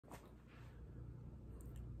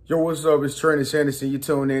Yo, what's up? It's Trenius, Henderson. You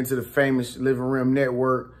tuned in to the famous Living Room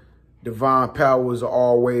Network. Divine powers are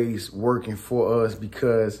always working for us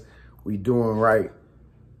because we doing right.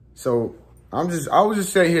 So I was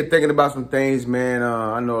just sitting here thinking about some things, man.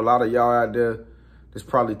 I know a lot of y'all out there that's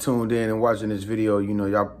probably tuned in and watching this video. You know,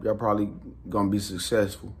 y'all probably gonna be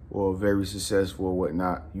successful or very successful or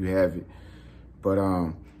whatnot. You have it. But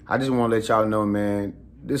I just want to let y'all know, man,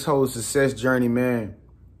 this whole success journey, man,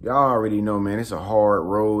 y'all already know, man, it's a hard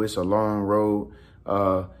road. It's a long road.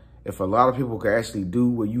 If a lot of people could actually do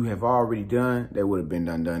what you have already done, they would have been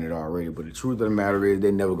done it already. But the truth of the matter is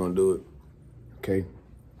they're never going to do it. Okay?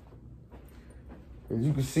 As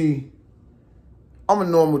you can see, I'm a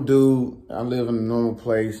normal dude. I live in a normal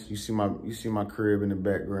place. You see my crib in the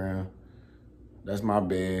background. That's my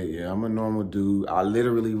bed. Yeah, I'm a normal dude. I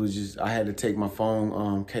literally I had to take my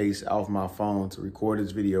phone case off my phone to record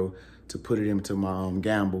this video to put it into my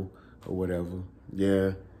gamble or whatever.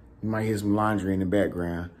 Yeah, you might hear some laundry in the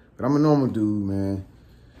background, but I'm a normal dude, man.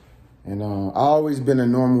 And I always been a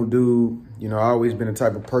normal dude. You know, I always been the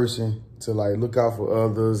type of person to like look out for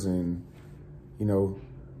others and, you know,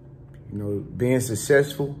 being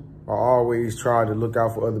successful. I always try to look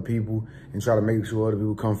out for other people and try to make sure other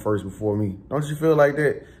people come first before me. Don't you feel like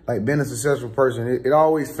that? Like being a successful person, it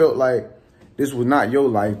always felt like this was not your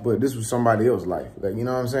life, but this was somebody else's life. Like, you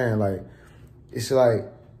know what I'm saying? Like, it's like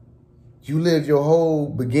you live your whole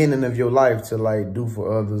beginning of your life to like do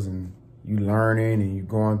for others, and you learning and you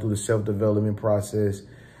going through the self-development process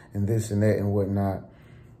and this and that and whatnot.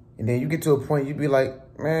 And then you get to a point you be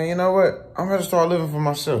like, man, you know what? I'm gonna start living for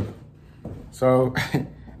myself. So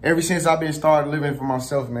ever since I've been started living for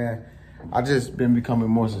myself, man, I just been becoming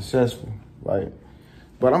more successful. Like,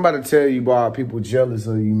 but I'm about to tell you why people jealous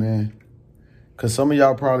of you, man. Cause some of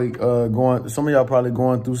y'all probably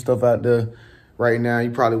going through stuff out there right now. You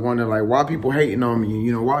probably wondering like, why people hating on me?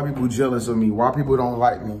 You know, why people jealous of me? Why people don't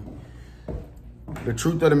like me? The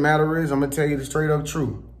truth of the matter is, I'm gonna tell you the straight up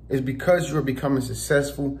truth. It's because you're becoming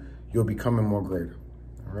successful, you're becoming more greater.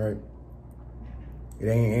 All right. It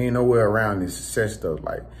ain't nowhere around this success stuff.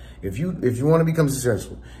 Like, if you want to become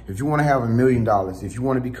successful, if you want to have $1 million, if you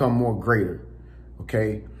want to become more greater,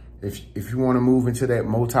 okay? If you want to move into that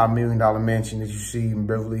multi-million-dollar mansion that you see in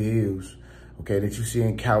Beverly Hills, okay, that you see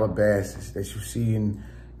in Calabasas, that you see in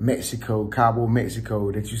Mexico, Cabo,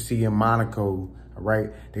 Mexico, that you see in Monaco, all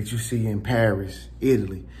right, that you see in Paris,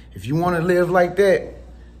 Italy. If you want to live like that,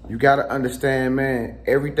 you got to understand, man,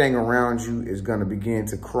 everything around you is going to begin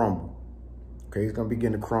to crumble. Okay, it's gonna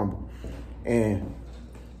begin to crumble. And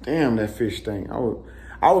damn, that fish stink. I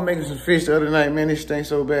was making some fish the other night, man. It stank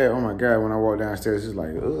so bad. Oh my God, when I walk downstairs, it's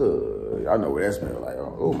like, ugh. I know what that smells like.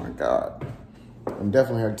 Oh my God. I'm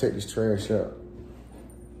definitely have to take this trash out.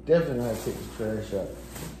 Definitely have to take this trash out.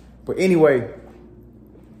 But anyway,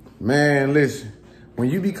 man, listen. When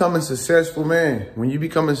you becoming successful, man,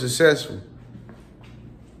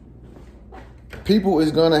 people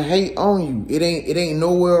is gonna hate on you. It ain't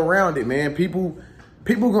nowhere around it, man. People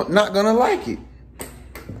not gonna like it.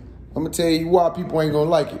 I'm gonna tell you why people ain't gonna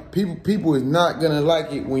like it. People is not gonna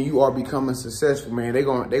like it when you are becoming successful, man. They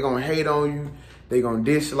gonna hate on you. They gonna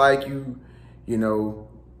dislike you. You know,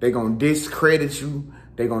 they gonna discredit you.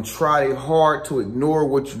 They gonna try hard to ignore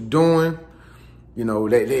what you're doing. You know,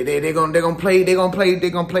 they gonna play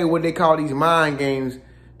what they call these mind games.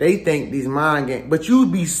 They think these mind games, but you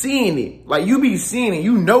be seeing it. Like, you be seeing it,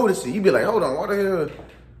 you notice it. You be like, hold on, what the hell?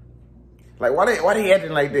 Like, why they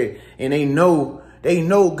acting like that? And they know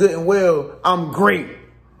good and well I'm great.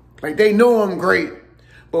 Like, they know I'm great.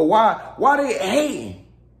 But why they hating?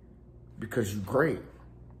 Because you great.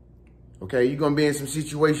 Okay, you're gonna be in some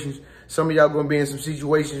situations. Some of y'all gonna be in some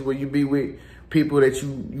situations where you be with people that you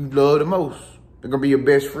love the most. They're gonna be your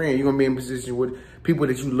best friend. You're gonna be in a position with people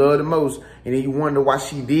that you love the most, and then you wonder why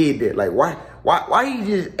she did that. Like, why he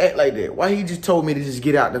just act like that? Why he just told me to just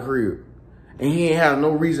get out the crib? And he ain't have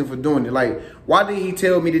no reason for doing it. Like, why did he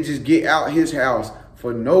tell me to just get out his house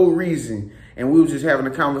for no reason? And we was just having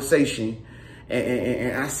a conversation,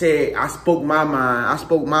 and I spoke my mind, I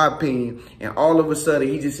spoke my opinion, and all of a sudden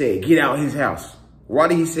he just said, get out his house. Why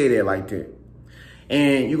did he say that like that?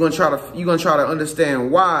 And you're gonna try to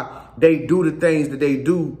understand why they do the things that they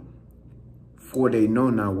do, for they know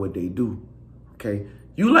not what they do. Okay,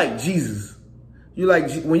 you like Jesus.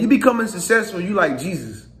 When you becoming successful, you like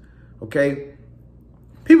Jesus. Okay,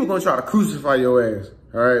 people gonna try to crucify your ass.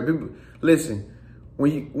 All right, people, listen.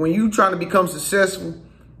 When you trying to become successful,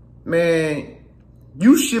 man,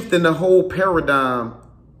 you shifting the whole paradigm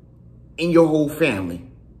in your whole family.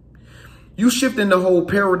 You shifting the whole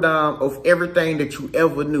paradigm of everything that you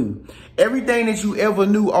ever knew. Everything that you ever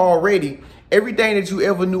knew already. Everything that you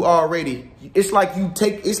ever knew already. It's like you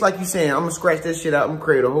saying, I'm gonna scratch that shit out. I'm gonna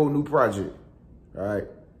create a whole new project. All right.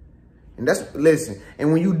 And listen.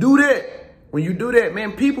 And when you do that,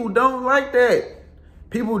 man, people don't like that.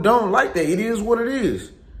 People don't like that. It is what it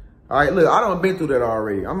is. All right. Look, I done been through that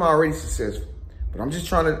already. I'm already successful. But I'm just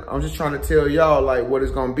trying to tell y'all like what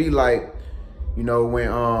it's gonna be like, you know,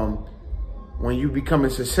 when you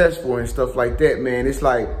becoming successful and stuff like that, man. It's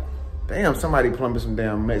like, damn, somebody plumbing some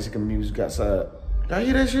damn Mexican music outside. Y'all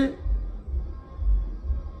hear that shit?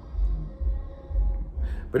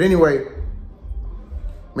 But anyway,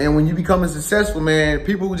 man, when you becoming successful, man,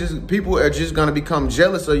 people are just gonna become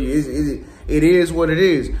jealous of you. It is what it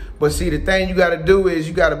is. But see, the thing you gotta do is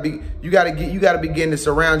you gotta begin to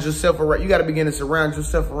surround yourself around. You gotta begin to surround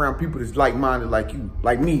yourself around people that's like-minded, like you,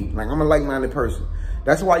 like me. Like I'm a like-minded person.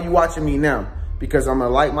 That's why you watching me now, because I'm a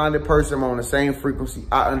like-minded person. I'm on the same frequency.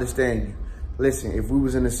 I understand you. Listen, if we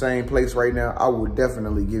was in the same place right now, I would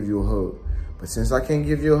definitely give you a hug. But since I can't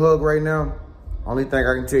give you a hug right now, only thing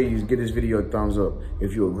I can tell you is give this video a thumbs up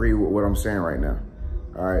if you agree with what I'm saying right now.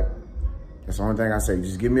 All right? That's the only thing I say.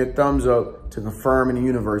 Just give me a thumbs up to confirm in the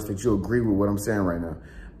universe that you agree with what I'm saying right now.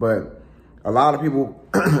 But a lot of people,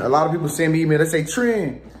 send me email. They say,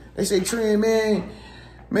 Trend,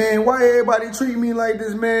 man, why everybody treat me like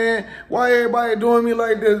this, man? Why everybody doing me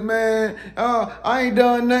like this, man? I ain't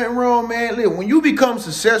done nothing wrong, man. Look, when you become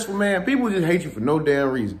successful, man, people just hate you for no damn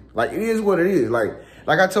reason. Like, it is what it is. Like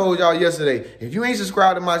I told y'all yesterday, if you ain't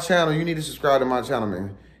subscribed to my channel, you need to subscribe to my channel,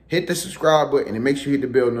 man. Hit the subscribe button and make sure you hit the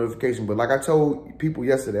bell notification. But like I told people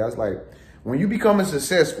yesterday, I was like, when you becoming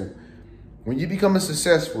successful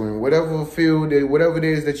in whatever field, whatever it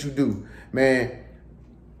is that you do, man,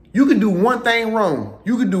 you can do one thing wrong.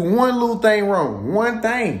 You can do one little thing wrong. One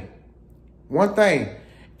thing.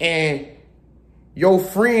 And your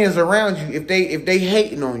friends around you, if they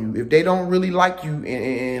hating on you, if they don't really like you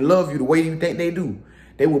and love you the way you think they do,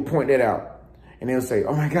 they will point that out. And they'll say,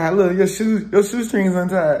 oh my God, look, your shoestrings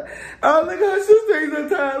untied. Oh, look, her shoestrings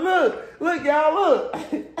untied. Look, y'all, look.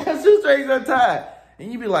 Her shoestrings untied.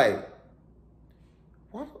 And you be like,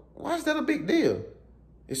 why is that a big deal?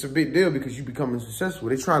 It's a big deal because you becoming successful.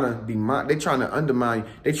 They trying to undermine you.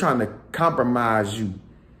 They trying to compromise you.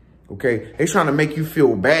 Okay? They trying to make you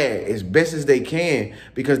feel bad as best as they can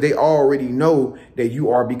because they already know that you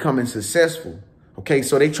are becoming successful. Okay?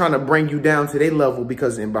 So they trying to bring you down to their level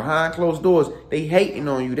because behind closed doors, they hating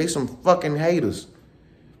on you. They some fucking haters.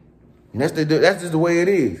 And that's just the way it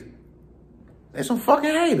is. They some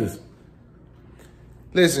fucking haters.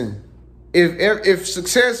 Listen. If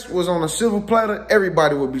success was on a silver platter,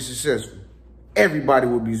 everybody would be successful. Everybody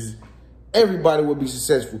would be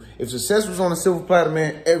successful. If success was on a silver platter,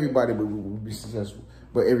 man, everybody would be successful.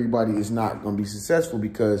 But everybody is not gonna be successful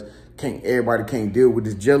because everybody can't deal with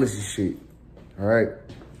this jealousy shit. All right.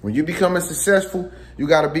 When you becoming successful, you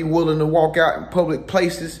gotta be willing to walk out in public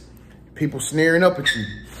places, people sneering up at you.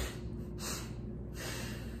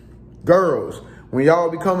 Girls, when y'all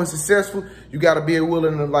becoming successful, you gotta be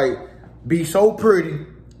willing to be so pretty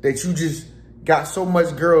that you just got so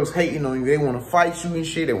much girls hating on you. They want to fight you and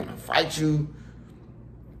shit. They want to fight you.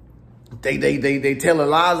 They telling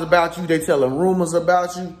lies about you. They telling rumors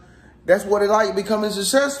about you. That's what it's like becoming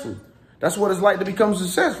successful. That's what it's like to become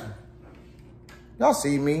successful. Y'all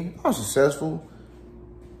see me. I'm successful.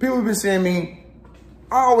 People have been saying me.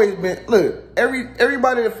 I always been, look,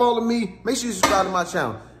 everybody that follow me, make sure you subscribe to my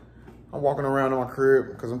channel. I'm walking around in my crib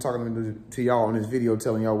because I'm talking to y'all on this video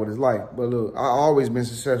telling y'all what it's like. But look, I always been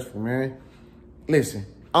successful, man. Listen,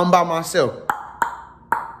 I'm by myself.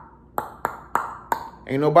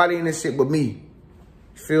 Ain't nobody in this shit but me.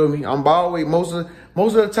 Feel me? I'm always, most of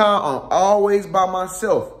the time, I'm always by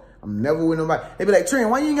myself. I'm never with nobody. They be like, Trent,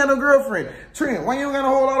 why you ain't got no girlfriend? Trent, why you ain't got a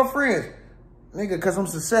whole lot of friends? Nigga, because I'm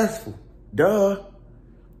successful. Duh.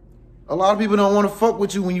 A lot of people don't want to fuck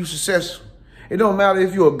with you when you successful. It don't matter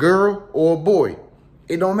if you're a girl or a boy.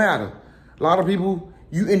 It don't matter. A lot of people,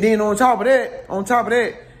 and then on top of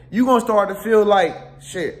that, you gonna start to feel like,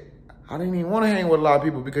 shit, I didn't even want to hang with a lot of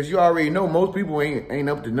people because you already know most people ain't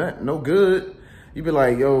up to nothing, no good. You be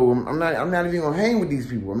like, yo, I'm not even gonna hang with these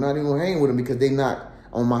people. I'm not even gonna hang with them because they not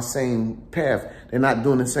on my same path. They're not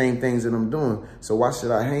doing the same things that I'm doing. So why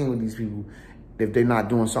should I hang with these people if they're not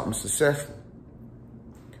doing something successful?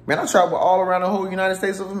 Man, I travel all around the whole United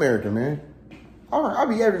States of America, man. I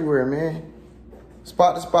be everywhere, man.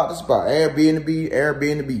 Spot to spot to spot.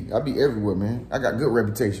 Airbnb. I be everywhere, man. I got good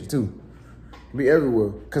reputation, too. I be everywhere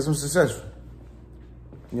because I'm successful.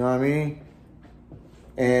 You know what I mean?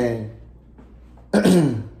 And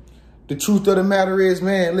the truth of the matter is,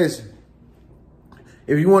 man, listen,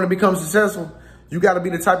 if you want to become successful, you got to be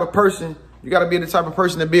the type of person,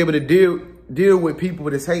 to be able to deal with people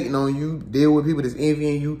that's hating on you, deal with people that's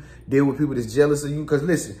envying you, deal with people that's jealous of you. Because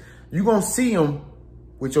listen, you're going to see them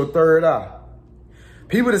with your third eye.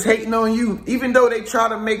 People that's hating on you, even though they try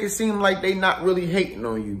to make it seem like they not really hating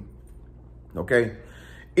on you, okay?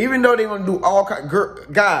 Even though they're going to do all kinds,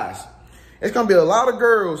 guys, it's going to be a lot of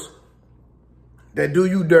girls that do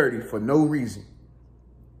you dirty for no reason.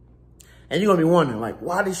 And you're going to be wondering, like,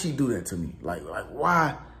 why did she do that to me? Like,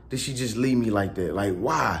 why did she just leave me like that? Like,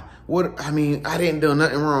 why? I didn't do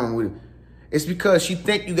nothing wrong with it. It's because she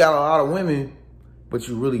think you got a lot of women, but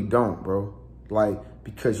you really don't, bro. Like,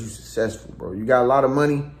 because you're successful, bro. You got a lot of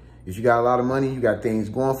money. If you got a lot of money, you got things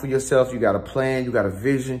going for yourself. You got a plan. You got a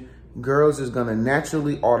vision. Girls is going to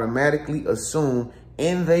naturally, automatically assume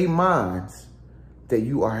in their minds that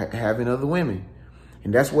you are having other women.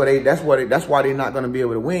 And that's why they're not going to be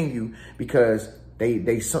able to win you, because they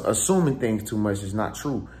assuming things too much is not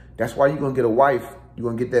true. That's why you're going to get a wife. You're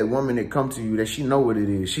going to get that woman that come to you that she know what it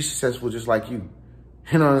is. She's successful just like you.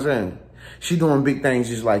 You know what I'm saying? She doing big things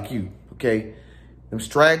just like you. Okay. Them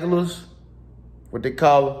stragglers, what they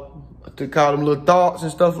call them little thoughts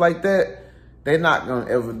and stuff like that. They're not gonna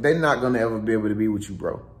ever be able to be with you,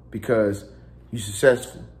 bro, because you're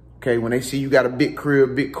successful. Okay, when they see you got a big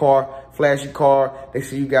crib, big car, flashy car, they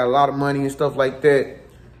see you got a lot of money and stuff like that,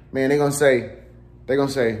 man, they're gonna say,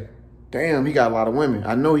 damn, he got a lot of women.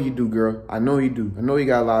 I know you do, girl. I know you do. I know you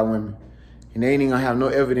got a lot of women. And they ain't even gonna have no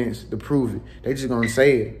evidence to prove it. They just gonna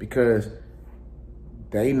say it because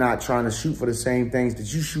they not trying to shoot for the same things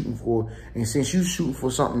that you shooting for. And since you shooting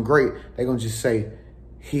for something great, they gonna just say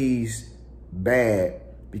he's bad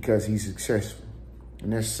because he's successful.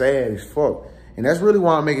 And that's sad as fuck. And that's really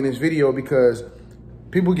why I'm making this video, because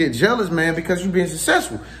people get jealous, man, because you've been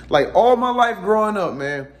successful. Like all my life growing up,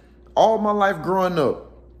 man,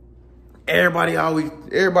 everybody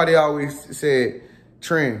always said,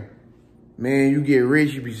 Tren, man, you get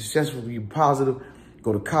rich, you be successful, you be positive,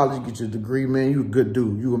 go to college, get your degree, man, you a good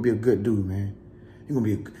dude. You gonna be a good dude, man. You gonna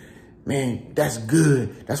be man, that's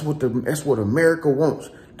good. That's what America wants.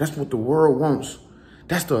 That's what the world wants.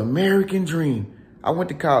 That's the American dream. I went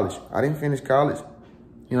to college. I didn't finish college.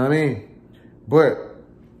 You know what I mean? But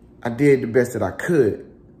I did the best that I could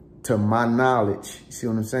to my knowledge. You see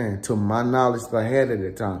what I'm saying? To my knowledge that I had at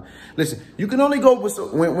that time. Listen, you can only go but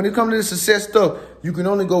so, when it comes to the success stuff, you can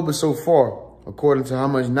only go but so far according to how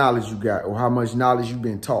much knowledge you got or how much knowledge you've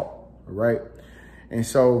been taught. All right? And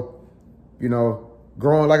so, you know,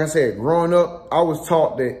 growing up, I was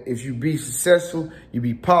taught that if you be successful, you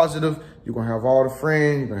be positive, you're going to have all the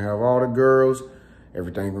friends, you're going to have all the girls,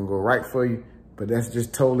 everything's going to go right for you. But that's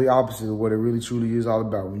just totally opposite of what it really truly is all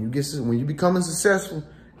about. When you becoming successful,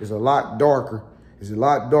 it's a lot darker. It's a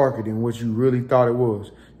lot darker than what you really thought it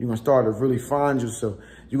was. You're going to start to really find yourself.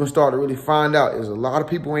 You're going to start to really find out there's a lot of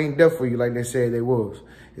people ain't there for you like they said they was.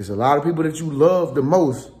 There's a lot of people that you love the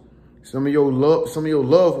most. Some of your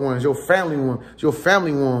loved ones, your family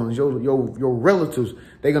ones, your relatives,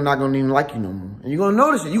 they're not gonna even like you no more. And you're gonna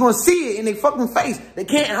notice it. You're gonna see it in their fucking face. They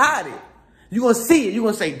can't hide it. You're gonna see it. You're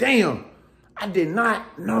gonna say, damn, I did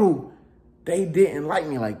not know they didn't like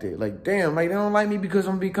me like that. Like, damn, like they don't like me because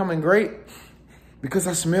I'm becoming great? Because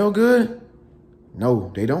I smell good?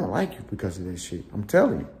 No, they don't like you because of that shit. I'm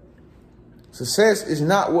telling you. Success is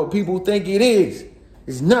not what people think it is.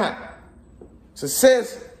 It's not.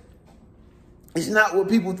 Success is not what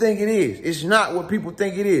people think it is. It's not what people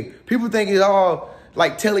think it is. People think it's all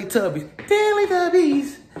like Teletubbies.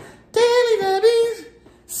 Teletubbies, Teletubbies,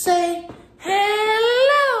 say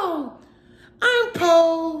hello. I'm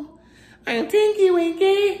Po. I'm Tinky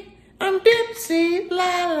Winky. I'm Dipsy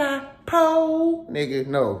La Po. Nigga,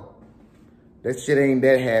 no. That shit ain't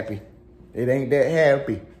that happy. It ain't that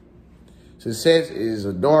happy. Success is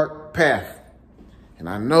a dark path. And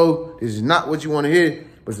I know this is not what you want to hear,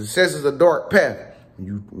 but success is a dark path.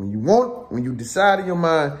 When you decide in your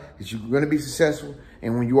mind that you're going to be successful,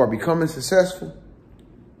 and when you are becoming successful,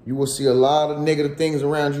 you will see a lot of negative things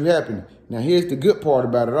around you happening. Now, here's the good part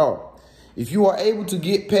about it all. If you are able to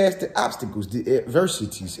get past the obstacles, the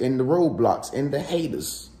adversities, and the roadblocks, and the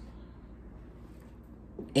haters,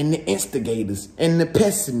 and the instigators, and the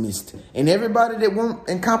pessimists, and everybody that want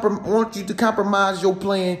you to compromise your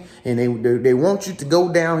plan, and they want you to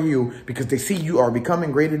go downhill because they see you are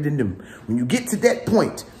becoming greater than them. When you get to that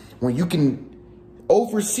point, when you can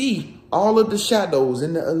oversee all of the shadows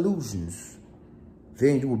and the illusions,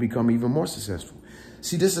 then you will become even more successful.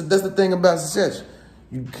 See, that's the thing about success.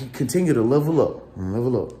 You can continue to level up and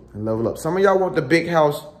level up and level up. Some of y'all want the big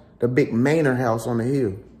house, the big manor house on the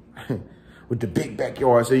hill. with the big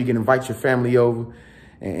backyard so you can invite your family over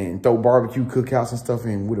and throw barbecue cookouts and stuff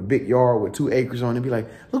in with a big yard with 2 acres on it. Be like,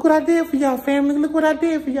 look what I did for y'all, family. Look what I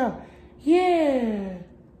did for y'all. Yeah.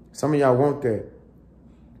 Some of y'all want that,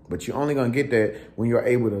 but you're only going to get that when you're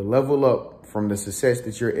able to level up from the success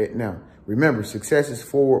that you're at now. Remember, success is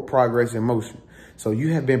forward progress in motion. So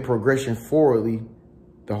you have been progressing forwardly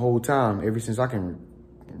the whole time, ever since I can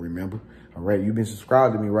remember. All right, you've been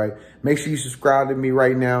subscribed to me, right? Make sure you subscribe to me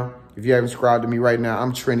right now. If you haven't subscribed to me right now,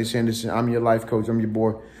 I'm Trenius Henderson. I'm your life coach. I'm your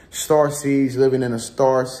boy. Star Seeds, living in a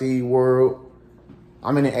star seed world.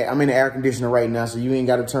 I'm in the air conditioner right now, so you ain't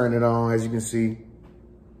got to turn it on, as you can see.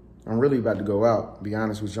 I'm really about to go out, to be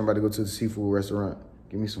honest with you. I'm about to go to the seafood restaurant.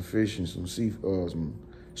 Give me some fish and some some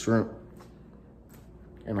shrimp.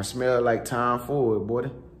 And I smell like time forward,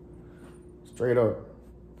 boy. Straight up.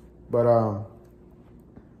 But,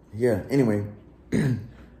 yeah, anyway.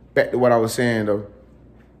 Back to what I was saying, though.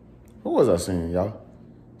 What was I saying, y'all?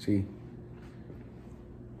 See?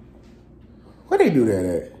 Where they do that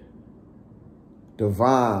at?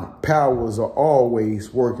 Divine powers are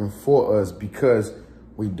always working for us because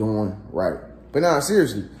we doing right. But now,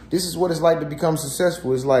 seriously, this is what it's like to become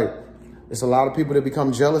successful. It's like, it's a lot of people that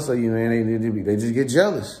become jealous of you, man. They just get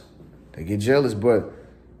jealous. They get jealous, but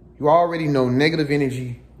you already know negative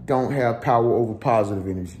energy don't have power over positive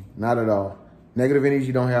energy. Not at all. Negative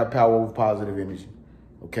energy don't have power over positive energy,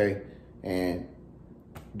 okay? And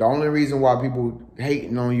the only reason why people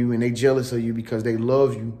hating on you and they jealous of you because they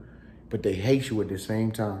love you, but they hate you at the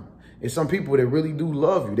same time. It's some people that really do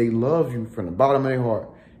love you. They love you from the bottom of their heart,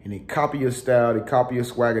 and they copy your style, they copy your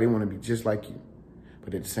swagger. They want to be just like you.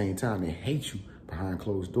 But at the same time, they hate you behind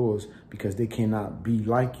closed doors because they cannot be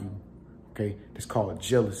like you, okay? It's called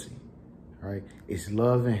jealousy, all right? It's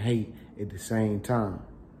love and hate at the same time.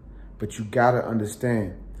 But you got to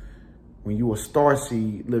understand, when you a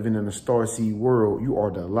starseed living in a starseed world, you are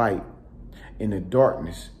the light. And the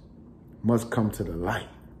darkness must come to the light.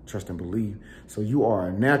 Trust and believe. So you are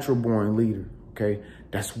a natural born leader, okay?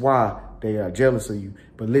 That's why they are jealous of you.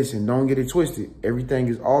 But listen, don't get it twisted. Everything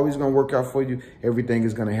is always going to work out for you. Everything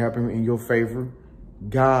is going to happen in your favor.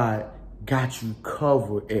 God got you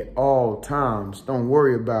covered at all times. Don't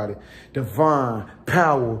worry about it. Divine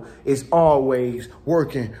power is always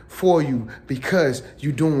working for you because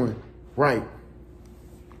you're doing right.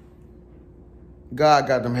 God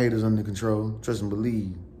got them haters under control. Trust and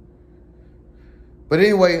believe. But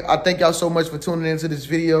anyway, I thank y'all so much for tuning into this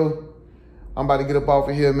video. I'm about to get up off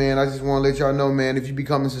of here, man. I just want to let y'all know, man, if you're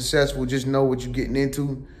becoming successful, just know what you're getting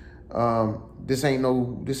into. This ain't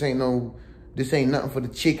nothing for the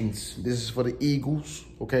chickens. This is for the eagles,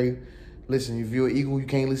 okay? Listen, if you're an eagle, you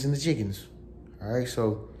can't listen to chickens, all right?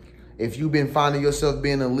 So if you've been finding yourself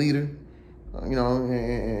being a leader, you know,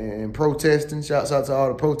 and protesting, shouts out to all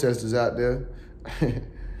the protesters out there,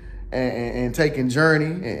 and taking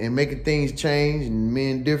journey and making things change and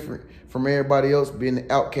being different from everybody else, being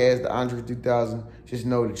the outcast, the Andre 3000, just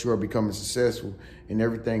know that you are becoming successful and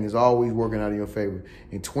everything is always working out in your favor.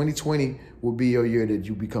 And 2020 will be your year that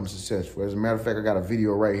you become successful. As a matter of fact, I got a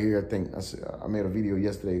video right here. I think I made a video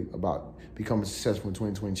yesterday about becoming successful in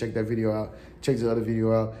 2020. Check that video out. Check the other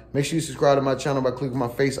video out. Make sure you subscribe to my channel by clicking my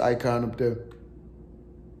face icon up there.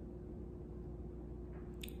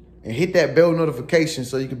 And hit that bell notification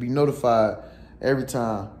so you can be notified every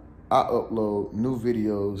time I upload new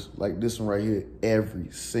videos like this one right here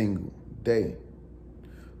every single day.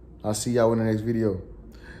 I'll see y'all in the next video.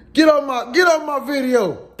 Get on my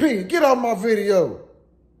video. P, get on my video.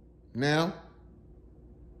 Now.